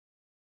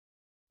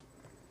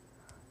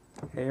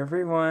Hey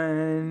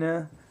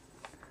everyone!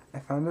 I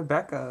found a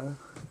Becca.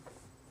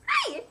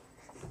 Hi!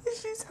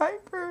 She's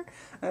hyper.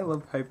 I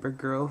love hyper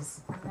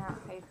girls. I'm not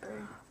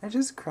hyper. I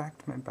just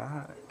cracked my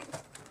back.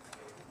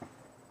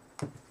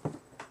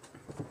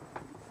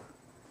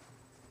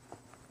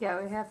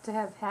 Yeah, we have to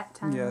have hat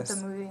time Yes.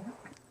 with the movie.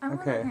 I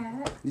want Okay. a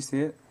hat. You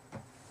see it?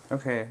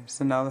 Okay,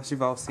 so now that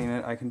you've all seen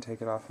it, I can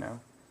take it off now.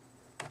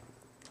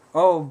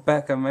 Oh,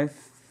 Becca, my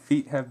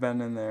feet have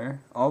been in there.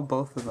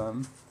 Both of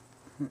them.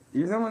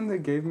 You're the one that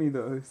gave me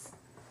those.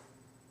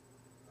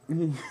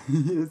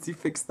 Yes, you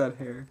fixed that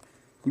hair.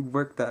 You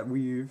worked that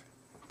weave.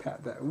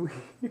 Pat that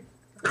weave.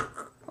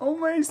 Oh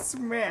my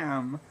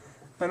smam.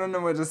 I don't know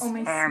what just. Oh,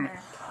 my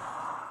smack.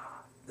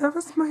 That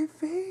was my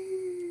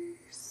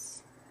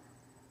face.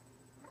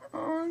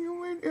 Oh, you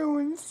were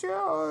doing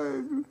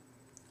sad.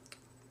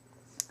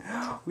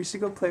 We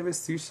should go play with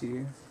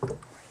sushi.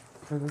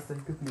 For the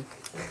sake of me.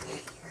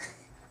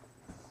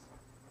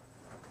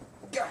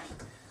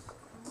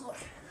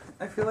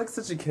 I feel like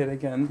such a kid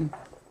again.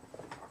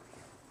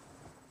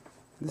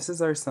 This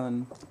is our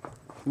son.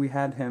 We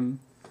had him.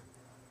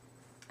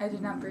 I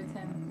did not birth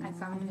him. I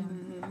found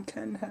him.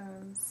 Ken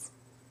has.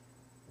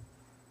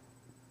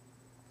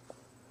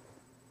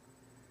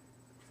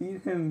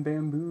 Feed him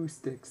bamboo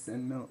sticks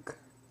and milk.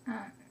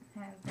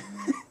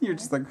 You're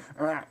just like,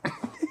 "Argh."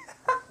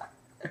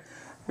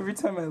 Every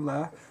time I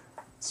laugh,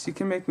 she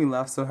can make me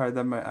laugh so hard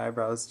that my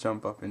eyebrows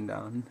jump up and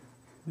down.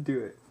 Do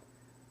it.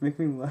 Make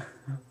me laugh.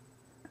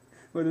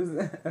 What does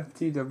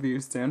FTW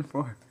stand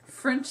for?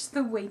 French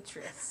the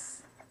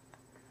waitress.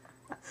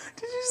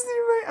 Did you see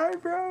my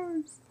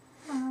eyebrows?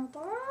 My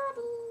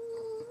body.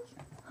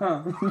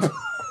 Huh.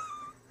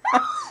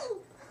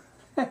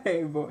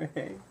 Hey, boy,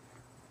 hey.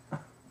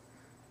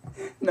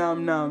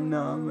 Nom, nom,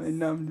 nom. I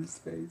numbed his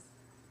face.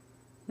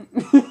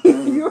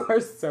 You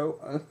are so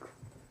ugly.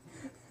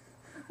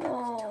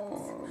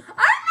 Oh.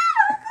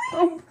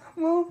 I'm not ugly! Oh,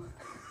 well.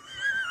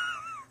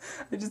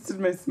 I just did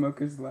my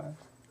smoker's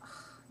laugh.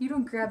 You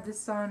don't grab the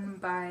son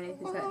by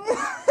his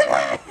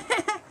head.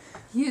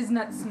 He is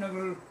not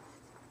snuggle.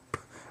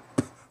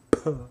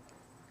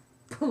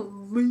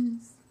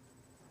 Please.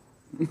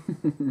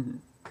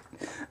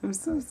 I'm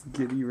so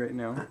giddy right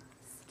now.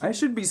 I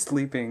should be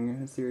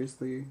sleeping,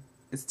 seriously.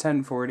 It's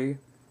 10:40.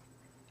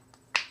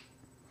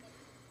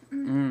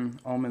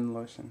 Almond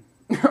lotion.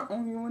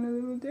 Oh, you want a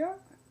little dab?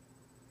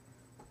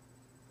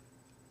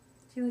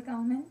 Do you like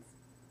almonds?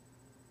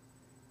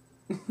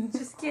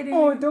 Just kidding.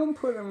 Oh, don't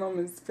put them on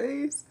his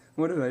face.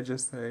 What did I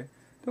just say?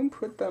 Don't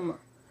put them...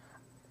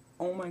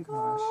 Oh my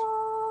gosh.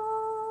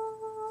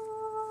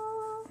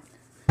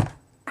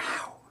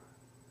 Ow.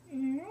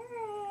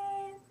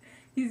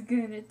 He's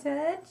gonna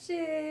touch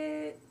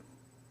it.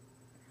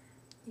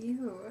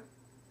 Ew.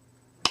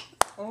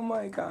 Oh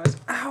my gosh.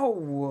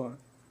 Ow.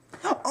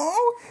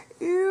 Oh,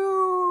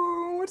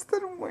 ew. What's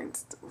that white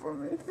stuff on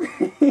my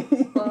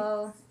face?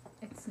 Well,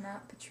 it's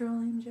not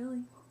petroleum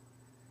jelly.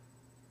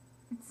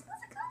 It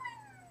smells like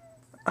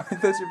almonds. I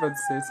thought you were about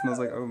to say it smells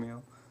like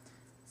oatmeal.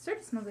 It sort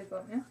of smells like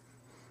oatmeal.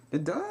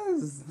 It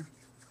does.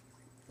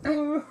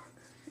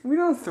 We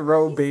don't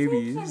throw He's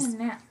babies.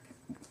 taking a nap.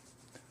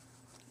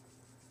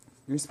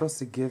 You're supposed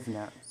to give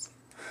naps.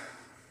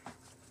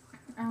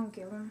 I don't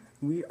give him.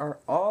 We are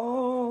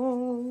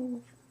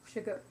all...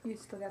 Should go. You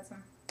still got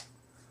some.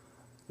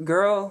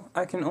 Girl,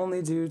 I can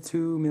only do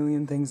 2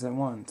 million things at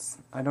once.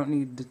 I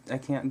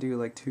can't do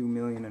like 2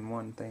 million and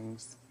one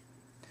things.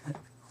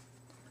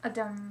 A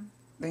dumb.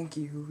 Thank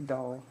you,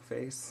 doll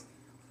face.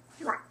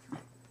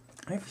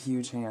 I have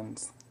huge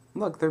hands.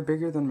 Look, they're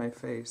bigger than my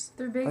face.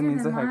 They're bigger That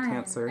means than I have mine.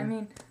 cancer. I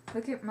mean,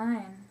 look at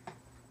mine.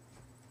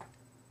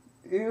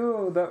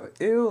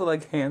 Ew,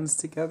 like hands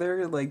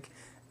together, like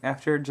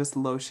after just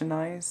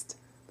lotionized.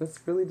 That's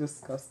really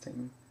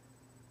disgusting.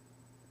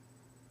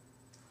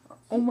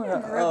 Oh my You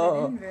didn't rub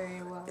it in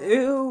very well.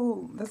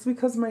 Ew, that's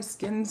because my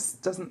skin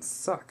doesn't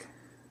suck.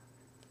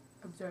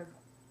 Observe.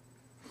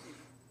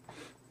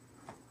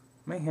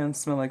 My hands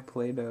smell like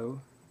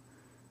Play-Doh.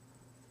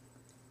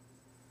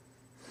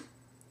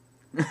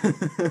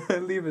 I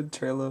leave a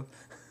trail of...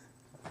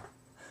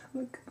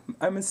 Look,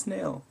 I'm a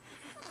snail.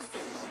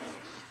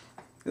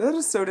 That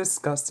is so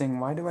disgusting.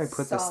 Why do I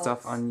put this Salt.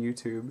 stuff on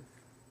YouTube?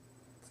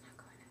 It's not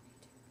going on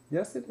YouTube.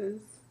 Yes, it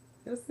is.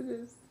 Yes, it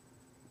is.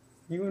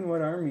 You and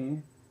what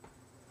army?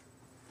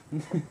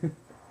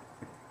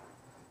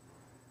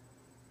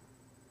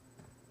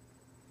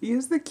 He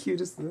has the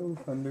cutest little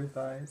thunder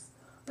thighs.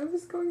 I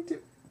was going to...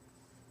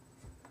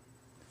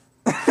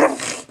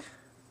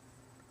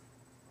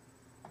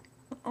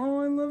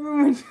 Oh, I love it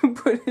when you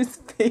put his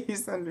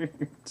face under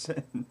your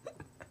chin.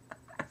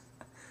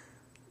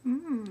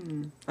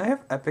 I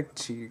have epic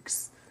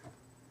cheeks.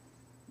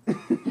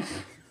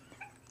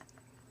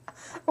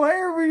 Why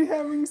are we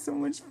having so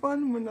much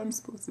fun when I'm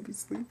supposed to be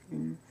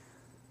sleeping?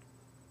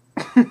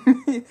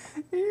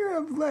 You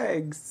have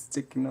legs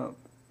sticking up.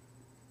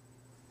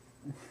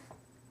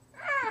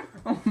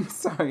 Oh, I'm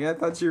sorry, I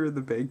thought you were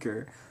the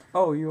baker.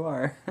 Oh, you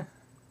are.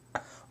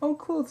 Oh,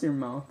 close your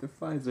mouth. The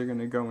flies are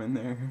gonna go in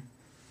there.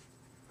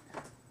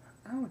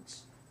 Ouch.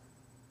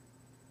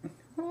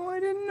 Oh,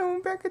 I didn't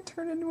know Becca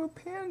turned into a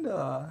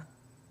panda.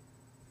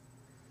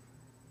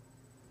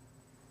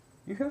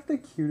 You have the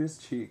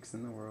cutest cheeks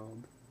in the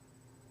world.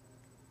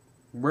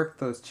 Work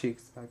those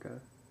cheeks, Becca.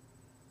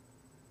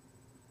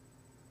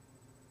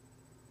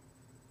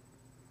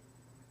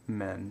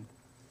 Men.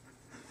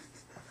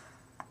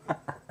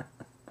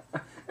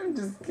 I'm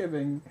just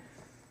kidding.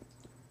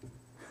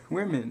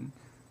 Women,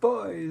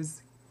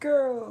 boys,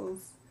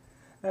 girls,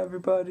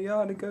 everybody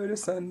ought to go to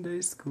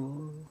Sunday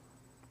school.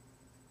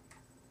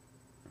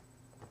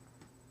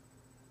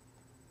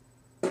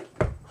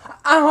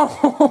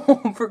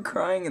 Ow! For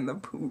crying in the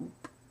poop.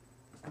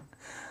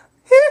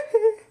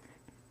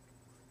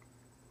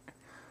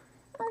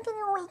 I'm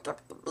gonna wake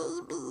up the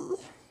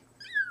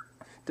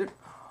baby.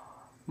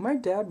 My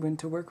dad went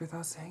to work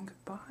without saying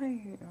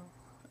goodbye.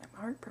 I'm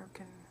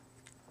heartbroken.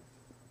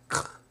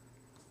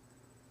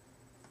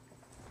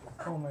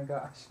 Oh my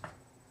gosh.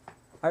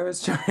 I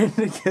was trying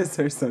to kiss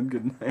our son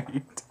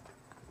goodnight.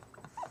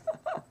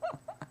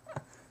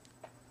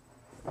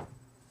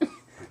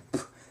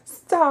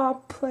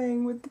 Stop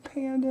playing with the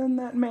panda in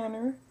that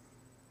manner.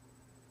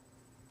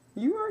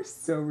 You are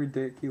so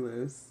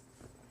ridiculous.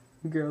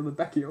 Girl, the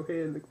back of your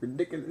head look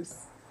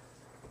ridiculous.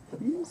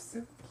 You're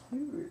so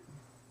cute.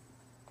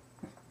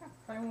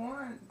 I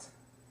want.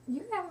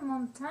 You have him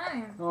all the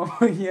time.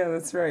 Oh, yeah,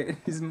 that's right.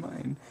 He's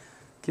mine.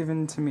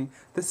 Given to me.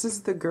 This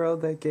is the girl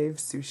that gave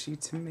sushi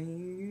to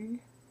me.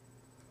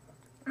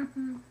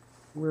 Mm-hmm.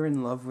 We're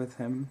in love with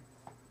him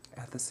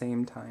at the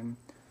same time,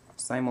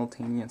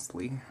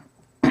 simultaneously.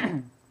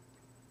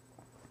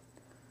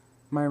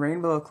 My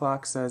rainbow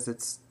clock says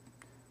it's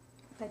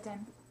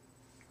Bedtime.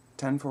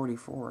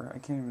 10:44. I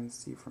can't even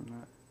see from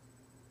that.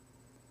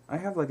 I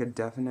have like a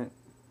definite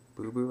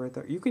boo-boo right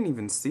there. You can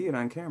even see it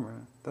on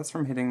camera. That's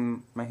from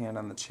hitting my hand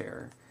on the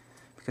chair.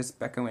 Because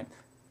Becca went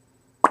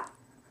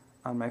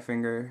on my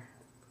finger.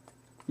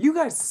 You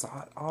guys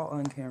saw it all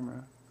on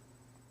camera.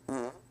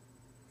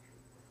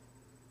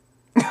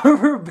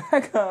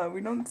 Rebecca,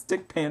 we don't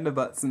stick panda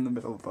butts in the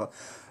middle of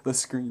the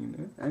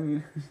screen. I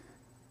mean...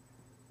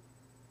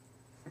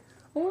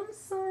 Oh, I'm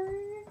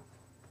sorry.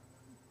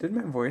 Did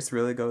my voice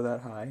really go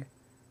that high?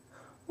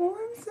 Oh,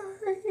 I'm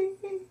sorry.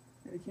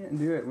 I can't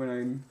do it when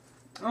I'm...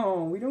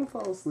 Oh, we don't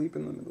fall asleep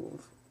in the middle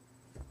of...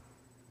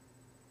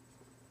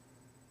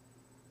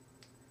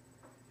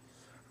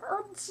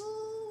 Oh,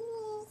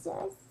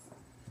 Jesus.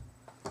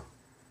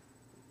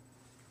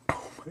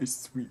 Oh, my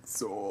sweet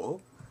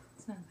soul.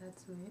 It's not that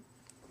sweet.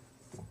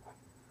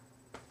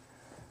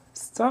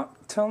 Stop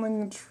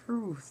telling the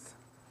truth.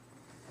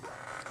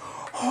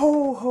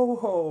 Ho, ho,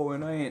 ho.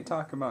 And I ain't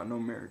talking about no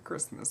Merry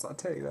Christmas. I'll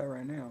tell you that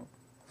right now.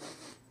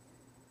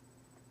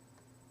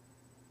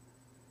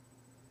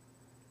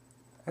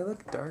 I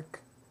look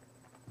dark.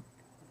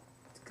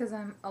 It's because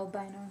I'm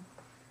albino.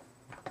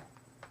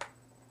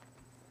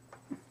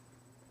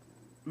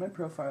 My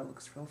profile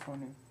looks real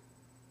funny.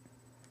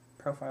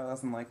 Profile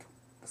as in like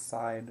the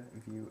side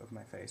view of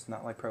my face,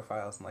 not like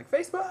profile as in like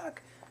Facebook!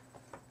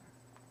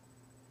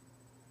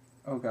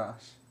 Oh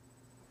gosh.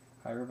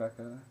 Hi,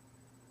 Rebecca.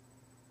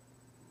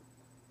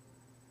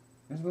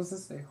 You're supposed to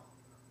say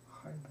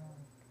hi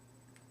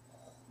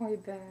back. Way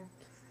back.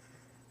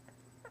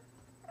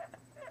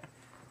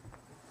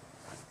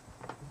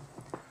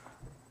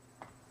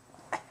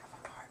 I have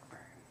a heartburn.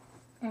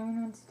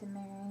 Aaron wants to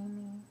marry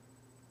me.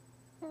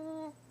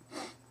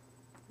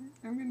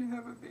 I'm gonna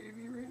have a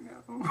baby right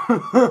now.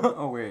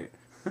 Oh wait.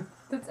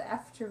 That's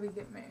after we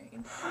get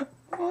married.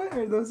 What?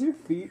 Are those your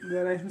feet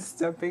that I'm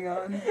stepping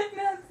on?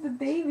 That's the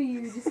baby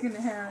you're just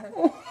gonna have.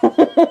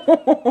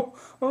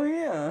 Oh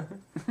yeah.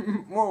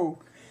 Whoa.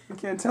 You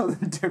can't tell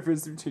the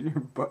difference between your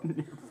butt and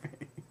your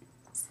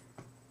face.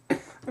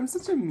 I'm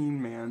such a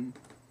mean man.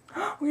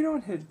 We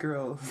don't hit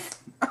girls.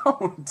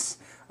 Ouch.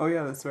 Oh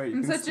yeah, that's right.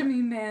 I'm such a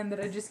mean man that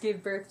I just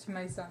gave birth to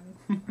my son.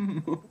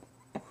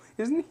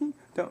 Isn't he?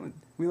 Don't.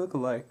 We look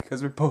alike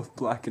because we're both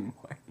black and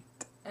white.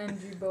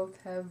 And you both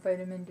have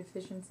vitamin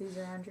deficiencies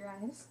around your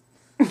eyes.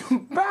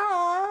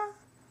 Bah!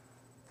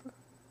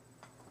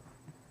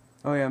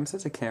 Oh yeah, I'm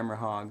such a camera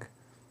hog.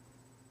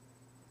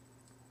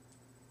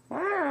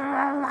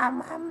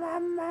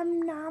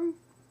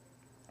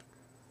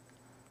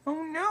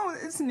 Oh no,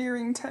 it's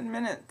nearing 10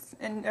 minutes.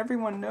 And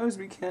everyone knows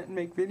we can't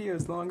make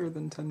videos longer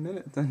than 10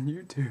 minutes on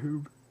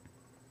YouTube.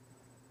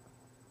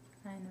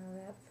 I know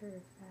that for a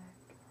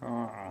fact.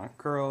 Aw,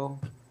 girl.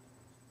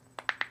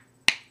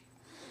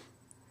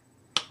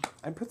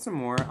 I put some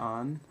more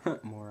on.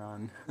 More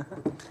on.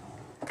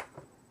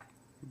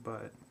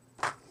 But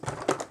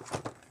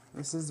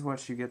this is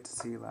what you get to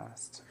see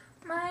last.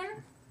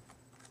 Mine?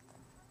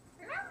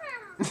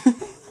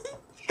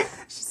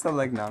 She sounded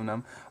like nom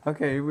nom.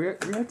 Okay, we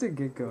have to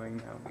get going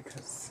now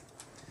because...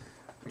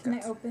 Can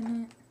I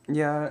open it?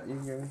 Yeah, you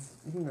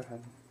can go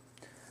ahead.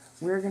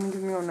 We're gonna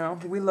give you now.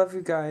 We love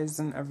you guys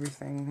and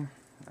everything.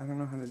 I don't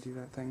know how to do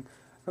that thing.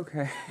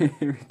 Okay,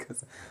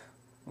 because...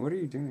 What are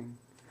you doing?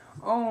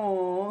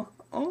 Oh,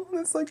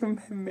 that's like a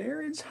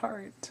marriage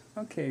heart.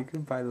 Okay,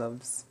 goodbye,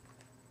 loves.